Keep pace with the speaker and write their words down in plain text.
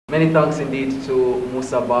Many thanks indeed to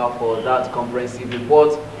Musaba for that comprehensive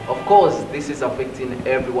report. Of course, this is affecting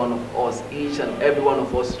every one of us, each and every one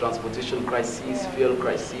of us, transportation crisis, fuel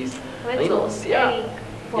crisis. And,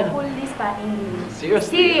 for police per English.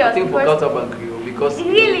 Seriously, I think for Qatar and Creole because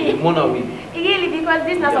really, really because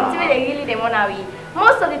this is not something they really they want to.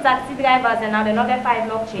 Most of the taxi drivers and now they not get 5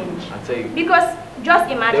 lakh change. I tell you. Because just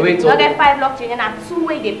imagine they not get 5 lakh change and at 2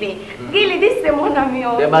 way they pay. Really, this is the money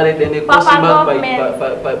then they cross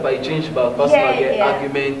by change by personal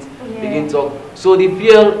argument, begin talk. So the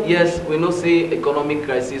fuel, yes, we know say economic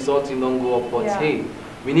crisis, all things don't go up, but hey,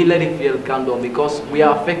 we need let the fuel calm down because we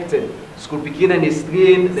are affected. School begin and they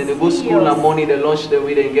strain, then they go school and money, they lunch the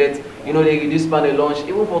way they get, you know, they reduce span the lunch,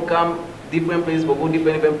 even for come different places, but go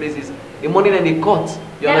different places. The money then they cut.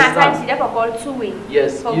 You then understand? Then at times you 2 way.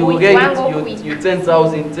 Yes, you will get it, you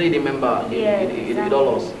 10,000, say the member, it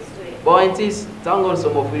dollars. But it is, thank God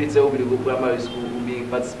some of it will be go primary school, will be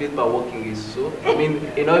participate by working is so. I mean,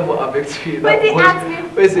 in order for affect you that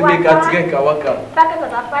much. Where's the make a trek a waka? Packet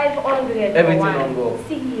of 500. Everything don't go up.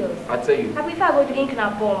 Serious. I tell you. Have if I go drink in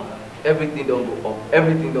a bomb? Everything don't go up.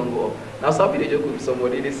 Everything don't go up. Now some people joke with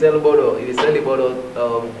somebody, they sell bottle,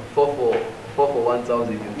 4 for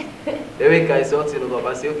 1,000. The way guys something go up,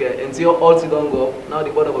 I say okay, until all don't go up, now the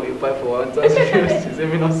bottle will be 5 for 1,000. She say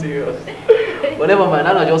me not serious. But never mind,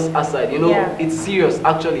 that's just aside. You know, it's serious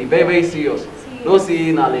actually, very serious. No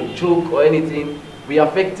saying like joke or anything. We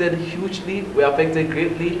affected hugely, we affected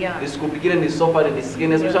greatly. The school beginning they suffered in the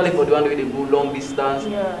skin, especially for the one where they go long distance,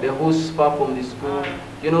 the host far from the school.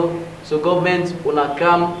 You know, so government wanna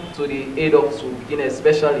come to the aid of school beginning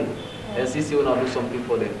especially, and CC wanna do something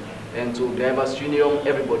for them. And to drivers union,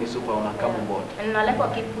 everybody so far wanna come on board. And now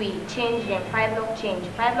let's keep we change them, 5 lakh change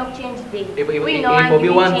day. We know and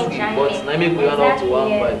give change, but I make we run out to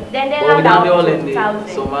 1.5. Then they have all in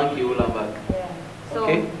the so monkey will back.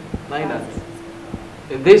 Okay, like that.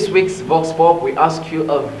 In this week's Vox Pop, we ask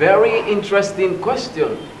you a very interesting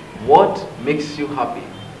question. What makes you happy?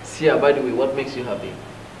 Sia, by the way, what makes you happy?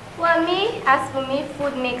 Well, as for me,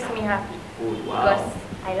 food makes me happy. Food, wow. Because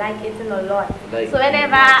I like eating a lot. So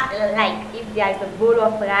whenever, if there is a bowl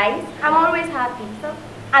of rice, I'm always happy. So,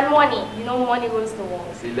 and money, you know, money goes to war.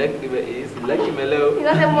 You know,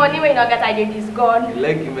 the money when you don't get idea is gone.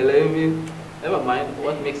 Never mind,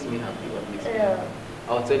 what makes me happy? What makes me happy?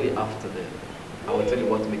 I'll tell you after that. I will tell you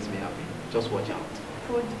what makes me happy. Just watch out.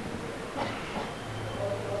 Food.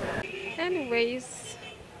 Anyways,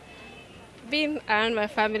 being around my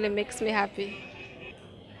family makes me happy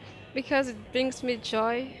because it brings me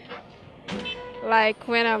joy. Like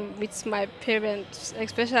when I'm with my parents,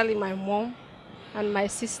 especially my mom and my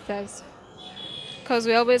sisters, because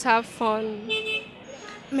we always have fun.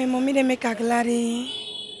 My mommy they make a glad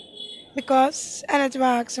because I need to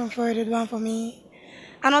ask them for the one for me.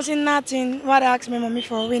 I don't see nothing what I ask my mommy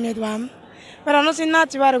for, we need one. But I don't see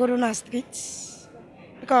nothing what I go to the streets.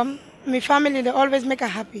 Because my family, they always make her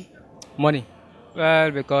happy. Money.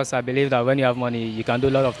 Well, because I believe that when you have money, you can do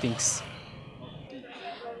a lot of things.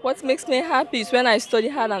 What makes me happy is when I study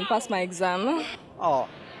hard and pass my exam. Oh,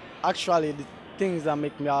 actually, the things that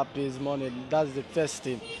make me happy is money. That's the first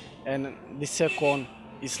thing. And the second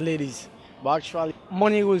is ladies. But actually,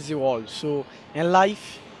 money rules the world. So in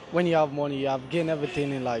life, when you have money, you have gained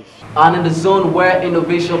everything in life. And in the zone where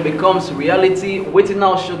innovation becomes reality, Wetin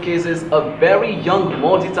now showcases a very young,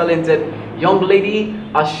 multi-talented young lady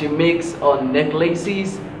as she makes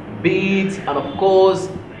necklaces, beads, and of course,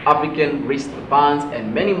 African wristbands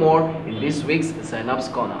and many more in this week's Zainab's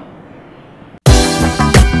Corner.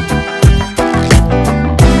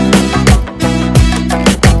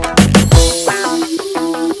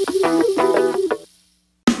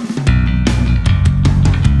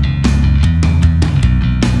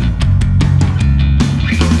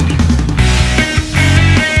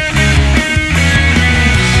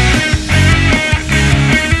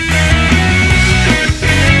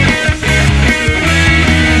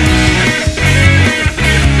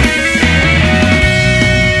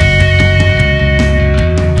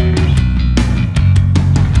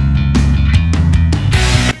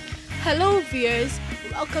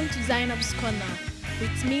 Welcome to Zainab's Corner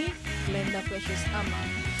with me, Glenda Precious Amma.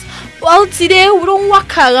 Well, today we don't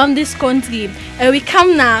walk around this country and we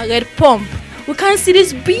come now Red Pump. We can see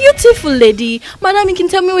this beautiful lady. Madam, you can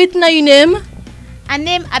tell me what your name? I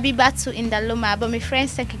name Abibatu in Daloma, but my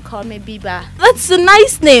friends can call me Biba. That's a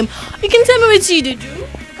nice name. You can tell me what you do. You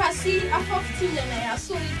can see I'm 15 here,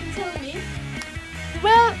 so you can tell me.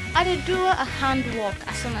 Well, I do a handwork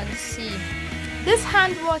as soon as you see. This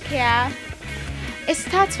handwork here, it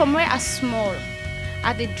starts from where I small.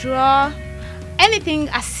 I draw anything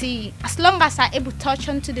I see, as long as I able to touch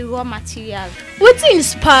onto the raw material. What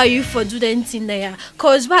inspire you for doing anything there?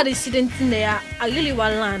 Cause what is anything there? I really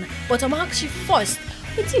want to learn, but I'm actually first.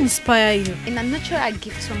 What inspire you? In a natural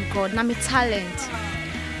gift from God, na my talent.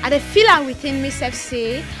 I dey feel am within myself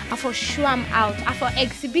say I for show am out, I for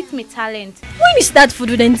exhibit my talent. When is that for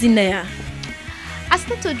doing anything there? I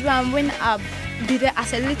started to draw when I be there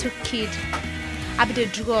as a little kid. I be the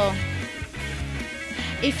draw.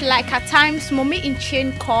 If like at times mommy in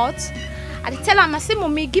chain cut, I dey tell am, I say,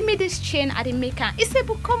 mommy, give me this chain, I dey make am. He say,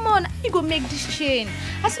 but come on, how you go make this chain?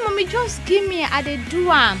 I say, mommy, just give me, I dey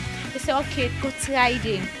do am. They say, okay, go try it.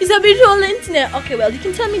 Is a bit all internet. Okay, well, you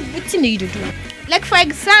can tell me what you need to do. Like for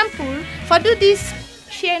example, for do this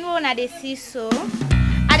chain one I dey see so,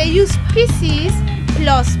 I dey use pieces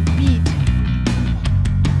plus bead.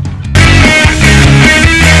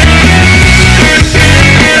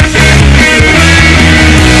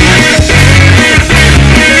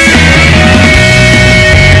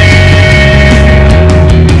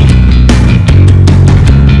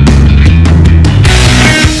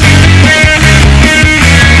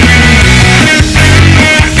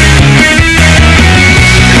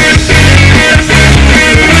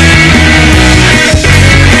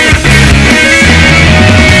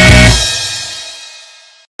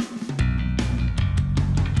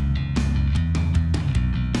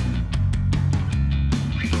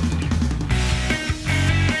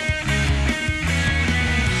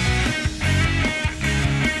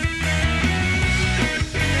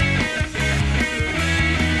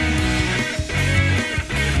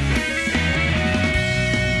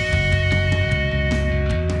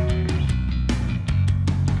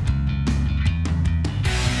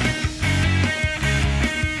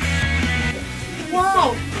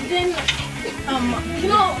 Wow, then you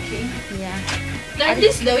know, okay. Yeah. Like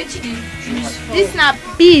this, the way you use for. This na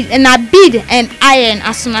bead and iron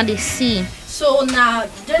as soon as they see. So now,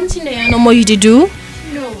 don't you know no more you do?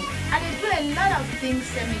 No, I dey do a lot of things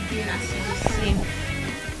same again as you see.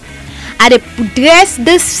 I dey dress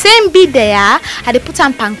the same bead there. I dey put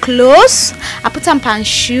on pan clothes, I put on pan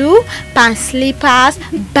shoe, pan slippers,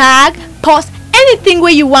 bag, purse, anything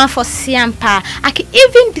where you want for Siampa. I can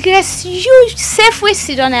even dress you safely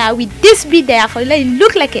sit on there with this bead there for let you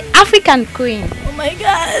look like an African queen. Oh my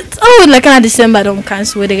God! Oh, like in December, don't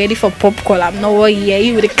cancel. We're ready for popcorn. I'm not worried. Yeah,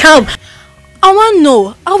 you will come. I want to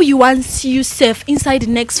know how you want to see yourself inside the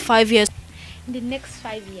next 5 years. In the next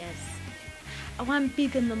 5 years, I want to be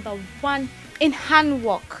the #1 in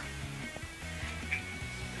handwork,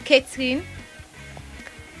 catering,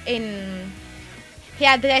 in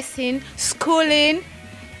hairdressing, schooling,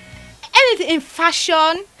 anything in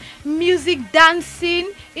fashion, music,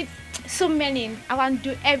 dancing, so many. I want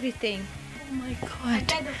to do everything. Oh my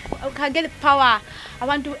God! I can get the power. I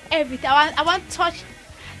want to do everything. I want to touch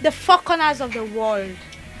the 4 corners of the world.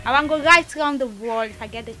 I want to go right around the world if I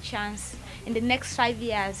get the chance in the next 5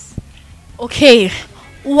 years. Okay,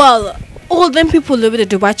 well, all them people living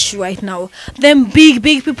to watch you right now, them big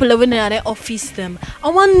people living in their office, them. I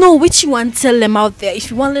want to know which you want to tell them out there. If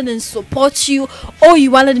you want them to support you or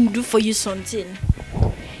you want them to do for you something.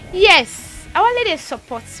 Yes, I want them to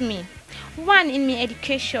support me. 1 in my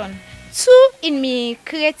education, 2 in my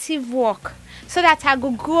creative work, so that I go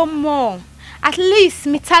grow more. At least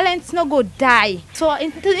my talents no go die. So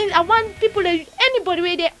I want people, anybody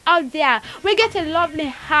where they out there, we get a lovely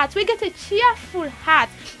heart, we get a cheerful heart.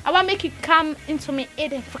 I want to make you come into my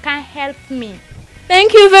aid if you can help me.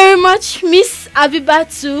 Thank you very much, Miss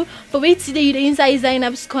Abibatu, for waiting today the inside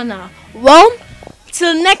Zainab's Corner. Well,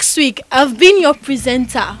 till next week, I've been your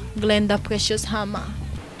presenter, Glenda Precious Hammer.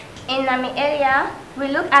 In Nami area, we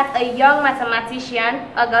look at a young mathematician,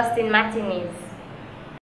 Augustine Martinez.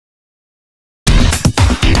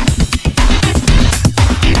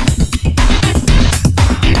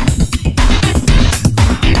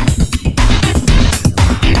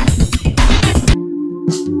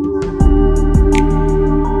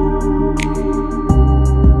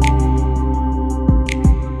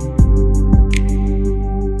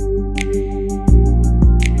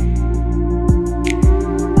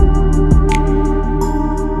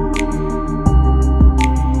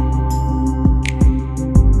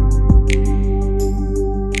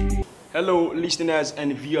 Hello listeners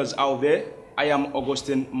and viewers out there, I am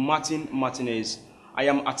Augustine Martinez. I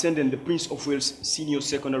am attending the Prince of Wales Senior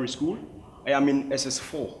Secondary School. I am in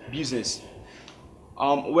SS4 Business.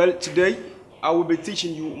 Well, today I will be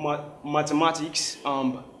teaching you mathematics,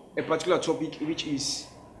 a particular topic which is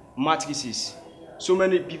matrices. So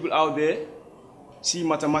many people out there see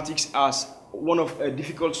mathematics as one of a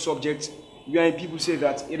difficult subject, where people say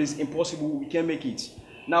that it is impossible, we can't make it.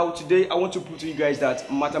 Now today I want to prove to you guys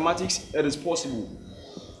that mathematics, it is possible.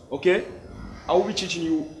 Okay? I will be teaching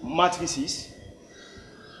you matrices.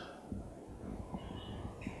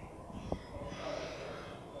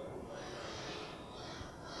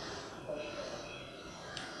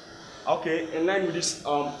 Okay, in line with this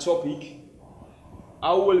topic,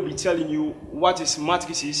 I will be telling you what is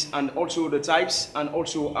matrices and also the types, and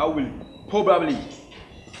also I will probably,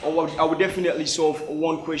 or I will definitely solve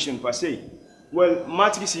one question per se. Well,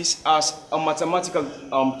 matrices as a mathematical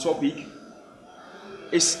topic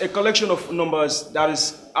is a collection of numbers that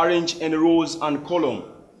is arranged in rows and columns.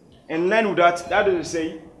 In line with that, that is to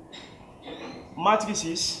say,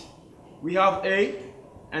 matrices, we have A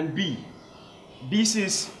and B. This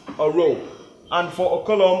is a row, and for a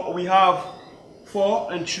column we have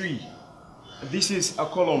 4 and 3. This is a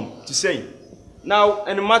column to say. Now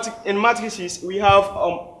in matrices we have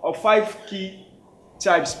 5 key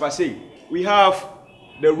types per se. We have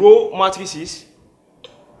the row matrices,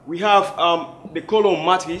 we have the column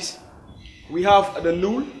matrix, we have the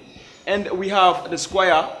null, and we have the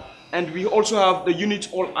square, and we also have the unit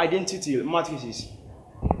or identity matrices.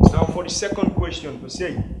 Now for the second question per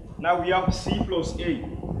se, now we have C plus A.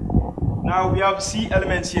 Now we have C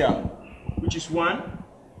elements here, which is 1,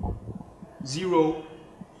 0,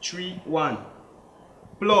 3, 1,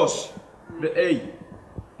 plus the A.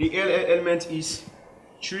 The A element is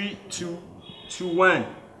 3, 2, 2, 1.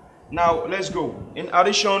 Now let's go. In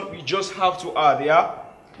addition, we just have to add, yeah?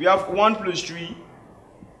 We have 1 plus 3,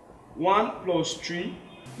 1 plus 3.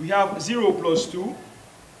 We have 0 plus 2,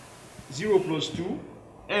 0 plus 2.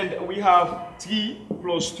 And we have 3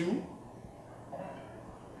 plus 2.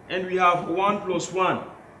 And we have 1 plus 1.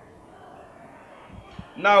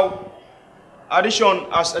 Now, addition,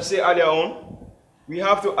 as I said earlier on, we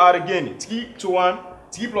have to add again 3 to 1.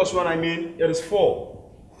 3 plus 1, I mean, it is 4.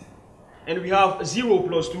 And we have 0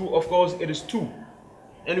 plus 2, of course, it is 2.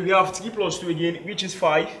 And we have 3 plus 2 again, which is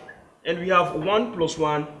 5. And we have 1 plus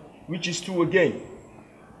 1, which is 2 again.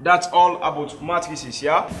 That's all about matrices,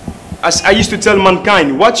 yeah? As I used to tell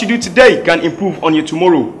mankind, what you do today can improve on your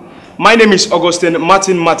tomorrow. My name is Augustine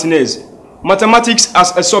Martin Martinez. Mathematics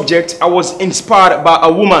as a subject, I was inspired by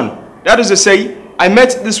a woman. That is to say, I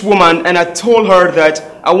met this woman and I told her that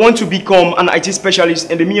I want to become an IT specialist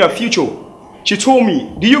in the near future. She told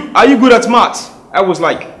me, are you good at math? I was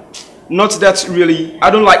like, not that really, I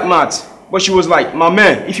don't like math. But she was like, my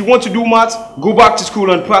man, if you want to do math, go back to school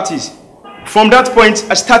and practice. From that point,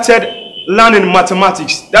 I started learning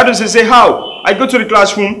mathematics. That is to say, how? I go to the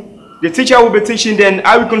classroom, the teacher will be teaching, then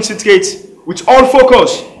I will concentrate with all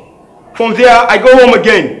focus. From there, I go home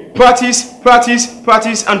again, practice, practice,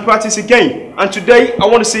 practice, and practice again. And today, I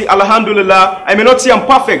want to say, Alhamdulillah, I may not say I'm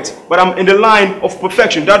perfect, but I'm in the line of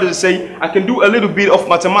perfection. That is to say, I can do a little bit of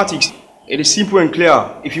mathematics. It is simple and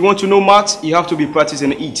clear. If you want to know math, you have to be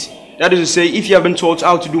practicing it. That is to say, if you have been taught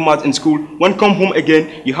how to do math in school, when come home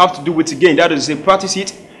again, you have to do it again. That is to say, practice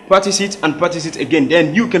it, and practice it again.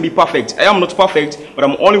 Then you can be perfect. I am not perfect, but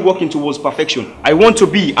I'm only working towards perfection. I want to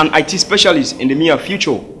be an IT specialist in the near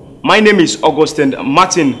future. My name is Augustine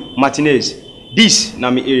Martin Martinez. This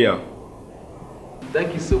na my area.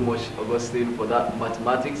 Thank you so much, Augustine, for that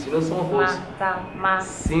mathematics. You know, some of us,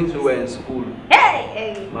 since we were in school,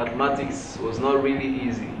 mathematics was not really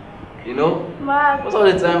easy. You know, most of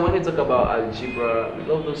the time when we talk about algebra, we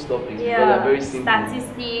love those topics because they're very simple.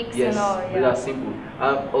 Statistics, yes, and all. They are simple.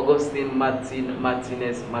 Augustine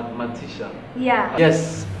Martinez, mathematician. Yeah.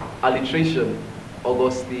 Yes, alliteration.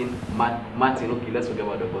 Augustine Martin. Okay, let's forget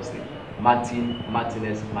about Augustine.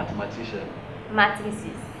 Martinez, mathematician.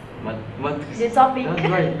 Matrices. Matrices. The topic. That's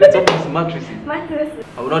right. The topic is matrices. Matrices.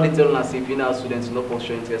 I will not tell us if you students not for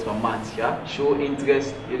show interest for math. Yeah, show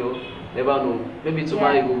interest. You know. Never know. Maybe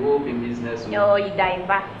tomorrow you will go up in business. Or you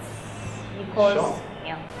divert. Because,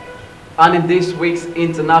 sure. And in this week's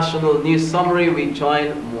international news summary, we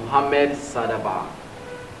join Mohammed Sadaba.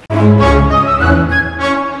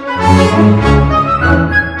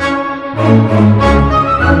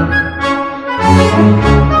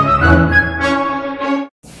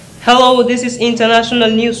 Hello, this is international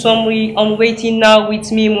news summary on Waiting Now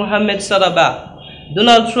with me, Mohammed Sadaba.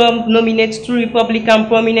 Donald Trump nominates 2 Republican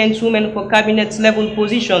prominent women for cabinet-level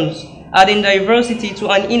positions, adding diversity to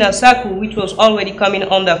an inner circle which was already coming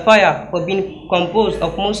under fire for being composed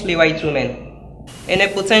of mostly white women. In a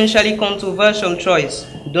potentially controversial choice,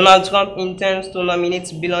 Donald Trump intends to nominate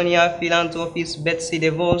billionaire philanthropist Betsy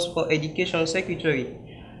DeVos for Education Secretary,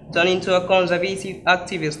 turning to a conservative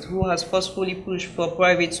activist who has forcefully pushed for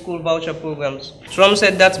private school voucher programs. Trump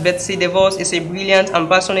said that Betsy DeVos is a brilliant and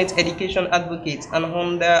passionate education advocate, and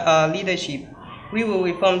under her leadership, We will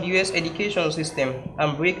reform the US education system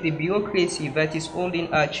and break the bureaucracy that is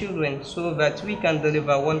holding our children so that we can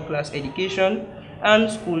deliver world-class education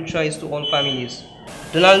and school choice to all families.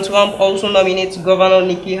 Donald Trump also nominates Governor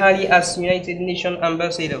Nikki Haley as United Nations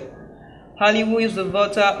Ambassador. Haley, who is the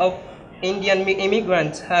daughter of Indian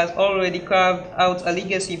immigrants, has already carved out a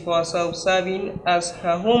legacy for herself, serving as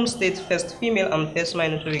her home state's first female and first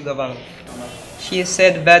minority governor. She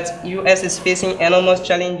said that US is facing enormous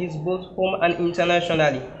challenges both home and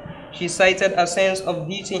internationally. She cited a sense of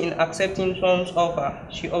duty in accepting Trump's offer.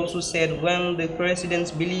 She also said, when the presidents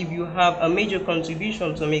believe you have a major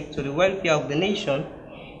contribution to make to the welfare of the nation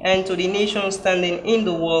and to the nation standing in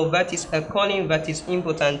the world, that is a calling that is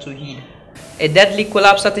important to heed. A deadly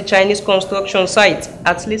collapse at a Chinese construction site.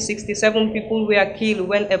 At least 67 people were killed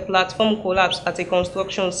when a platform collapsed at a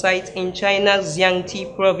construction site in China's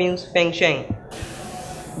Jiangxi province, Fengsheng.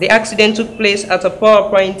 The accident took place at a power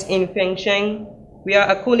plant in Fengsheng, where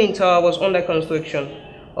a cooling tower was under construction.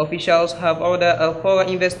 Officials have ordered a thorough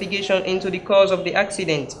investigation into the cause of the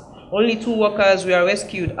accident. Only 2 workers were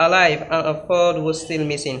rescued alive and a third was still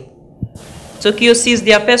missing. Tokyo sees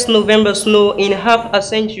their first November snow in half a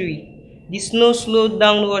century. The snow slowed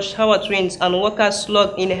down rush hour trains and workers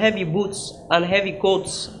slugged in heavy boots and heavy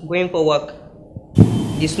coats going for work.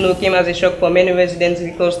 The snow came as a shock for many residents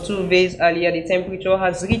because 2 days earlier the temperature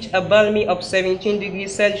has reached a balmy of 17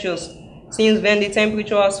 degrees Celsius. Since then, the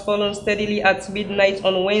temperature has fallen steadily. At midnight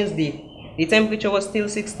on Wednesday, the temperature was still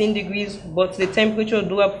 16 degrees, but the temperature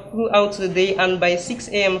dropped throughout the day, and by 6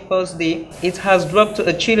 a.m. Thursday, it has dropped to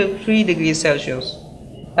a chill 3 degrees Celsius.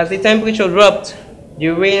 As the temperature dropped, the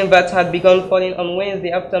rain that had begun falling on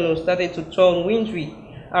Wednesday afternoon started to turn wintry.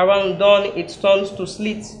 Around dawn, it turned to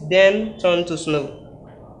sleet, then turned to snow.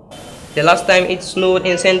 The last time it snowed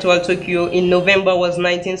in central Tokyo in November was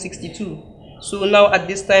 1962. So now at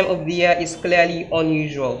this time of the year is clearly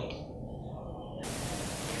unusual.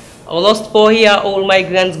 A lost 4-year-old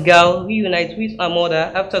migrant girl reunites with her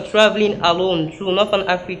mother after traveling alone through northern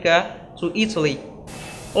Africa to Italy.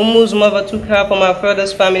 Umu's mother took her from her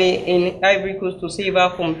father's family in Ivory Coast to save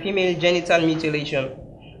her from female genital mutilation.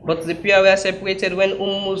 But the pair were separated when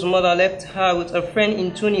Umu's mother left her with a friend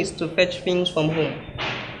in Tunis to fetch things from home.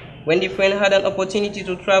 When the friend had an opportunity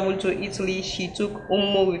to travel to Italy, she took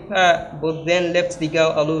Umu with her, but then left the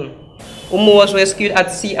girl alone. Umu was rescued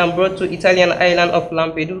at sea and brought to Italian island of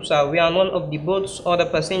Lampedusa, where none of the boat's other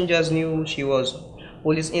passengers knew who she was.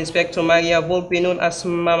 Police Inspector Maria Volpe, known as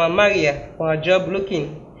Mama Maria, for her job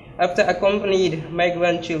looking after accompanied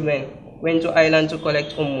migrant children, went to island to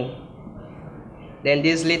collect Umu. Then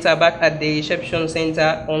days later, back at the reception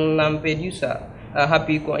center on Lampedusa, a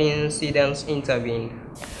happy coincidence intervened.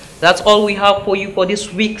 That's all we have for you for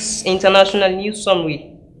this week's International News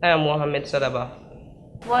Summary. I am Mohammed Sadaba.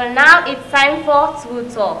 Well, now it's time for True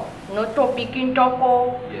Talk. No topic in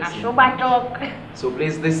Toko, Ashoba Talk. So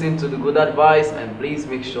please listen to the good advice and please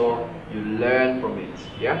make sure you learn from it.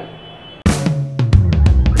 Yeah?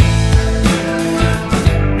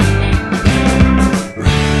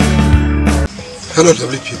 Hello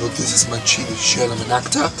lovely people, this is Manchino Shell. I'm an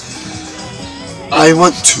actor. I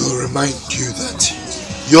want to remind you that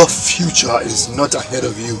your future is not ahead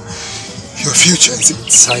of you. Your future is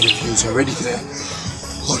inside of you. It's already there.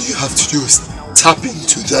 All you have to do is tap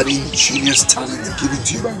into that ingenious talent given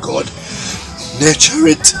to you by God. Nurture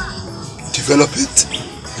it, develop it,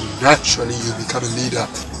 and naturally you become a leader.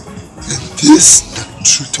 And this is not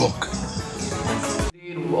True Talk.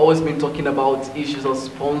 We've always been talking about issues of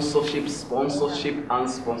sponsorship.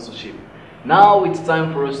 Now it's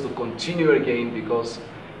time for us to continue again because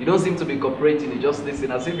you don't seem to be cooperating, you just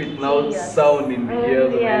listen as if it's now sound in the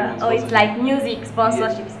ears. Yeah. Oh, it's like music,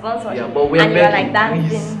 sponsorship. Yeah, but we're begging,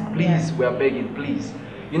 like please, we're begging, please.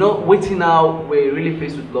 You know, Wetin now, we're really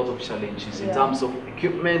faced with lots of challenges in terms of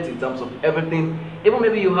equipment, in terms of everything. Even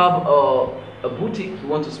maybe you have a boutique you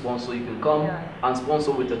want to sponsor, you can come and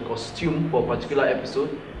sponsor with a costume for a particular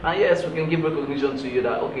episode. And yes, we can give recognition to you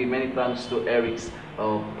that, okay, many thanks to Eric's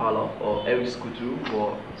Parlor or Eric's Couture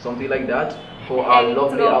for something like that, for our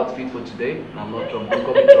lovely outfit for today. I'm not Trump, don't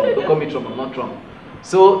call me Trump, don't call me Trump, I'm not Trump.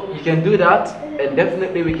 So you can do that, and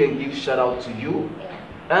definitely we can give shout out to you,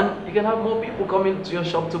 and you can have more people coming to your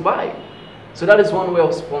shop to buy. So that is one way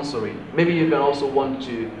of sponsoring. Maybe you can also want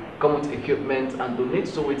to come with equipment and donate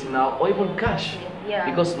to Wetin now, or even cash.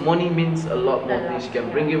 Because money means a lot more things. You can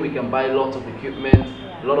bring it, we can buy lots of equipment,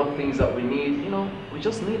 a lot of things that we need, you know, we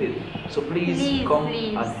just need it. So please come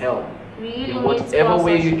and help. Really in whatever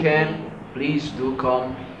way you can, please do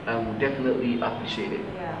come, and we'll definitely appreciate it.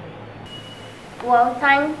 Well,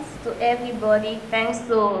 thanks to everybody. Thanks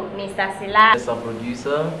to Mr. Sila. Yes, our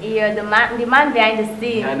producer. Yeah, the man behind the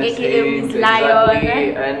scene, aka Miss Exactly.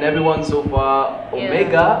 Lion. And everyone so far.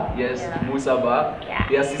 Omega, yes, Musaba. Yeah.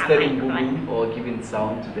 They assisted in booming or giving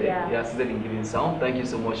sound today. Yeah. They assisted in giving sound. Thank you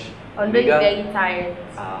so much. Although he's Omega. very tired.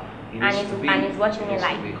 And he's watching me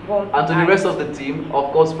like and to the rest of the team,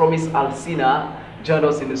 of course, Promise Alcina joined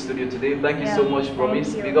us in the studio today. Thank you so much,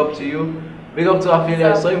 Promise. Big up to you. Big up to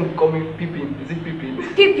Ophelia. I saw him coming peeping. Is it peeping?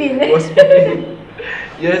 Peeping. Was peeping.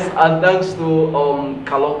 Yes, and thanks to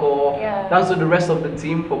Kaloko. Yeah. Thanks to the rest of the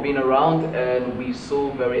team for being around, and we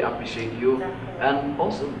so very appreciate you. Exactly. And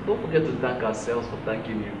also, don't forget to thank ourselves for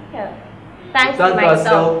thanking you. Yeah. Thanks to thank myself.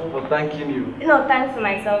 ourselves for thanking you. No, thanks to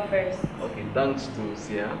myself first. Okay, thanks to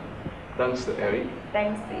Sia. Thanks to Eric.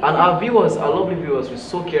 Thanks to you. And our viewers, our lovely viewers, we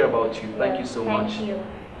so care about you. Thank you so much. Thank you.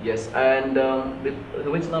 Yes, and the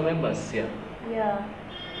Wetin members, yeah. Yeah.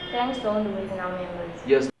 Thanks to all the Wetin members.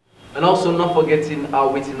 Yes. And also not forgetting our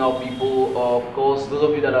Wetin people, of course, those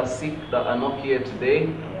of you that are sick, that are not here today,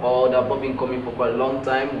 or that have not been coming for quite a long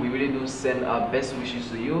time, we really do send our best wishes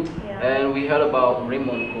to you. Yeah. And we heard about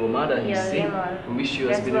Raymond Kuroma, that he's sick. Raymond. We wish you a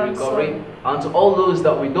Rest speedy well recovery. soon. And to all those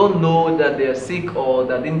that we don't know that they're sick or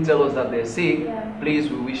that didn't tell us that they're sick, please,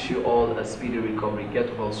 we wish you all a speedy recovery.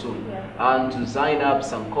 Get well soon. And to Zainab,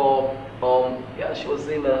 Sankor, yeah, she was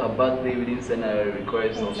saying that her birthday, we didn't send her a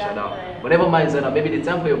request or shout out. But never mind, Zainab, maybe the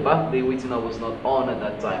time for your birthday, Wetin was not on at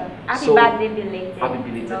that time. Happy birthday belated. Happy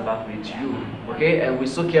belated birthday to you. Okay, and we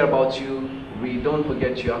so care about you. We don't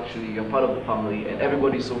forget you actually. You're part of the family, and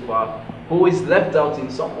everybody so far who is left out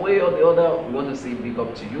in some way or the other, we want to say big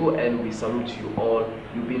up to you, and we salute you all.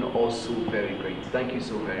 You've been also very great. Thank you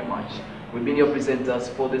so very much. We've been your presenters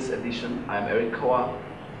for this edition. I'm Eric Kawa.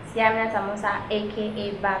 Siamna Tamusa,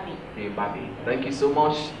 aka Babi. Hey, Babi. Thank you so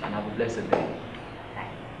much, and have a blessed day.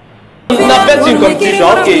 Na betting competition,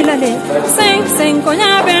 okay. Sing, sing,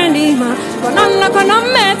 konya bendima, kononna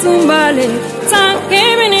konomme tumbale, sang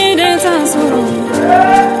kimi ni dance suru.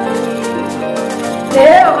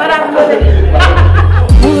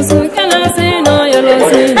 Musu kala se no yolo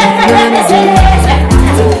se,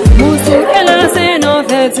 musu kala se no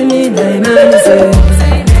feti ni daimanse,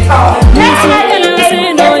 musu kala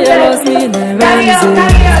se no yolo se daimanse,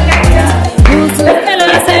 musu kala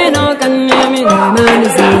se no kanya mi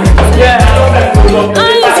daimanse. I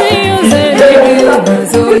see you say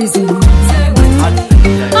so easy.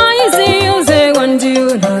 I see you say one to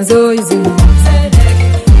you not so easy.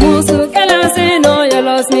 Musu kala say no, you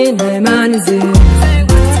lost me, my man is it.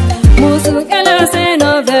 Musu kala say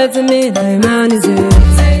no, that's me, my man is it.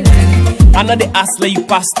 I know the ass like you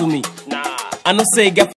pass to me. Nah, I know say get.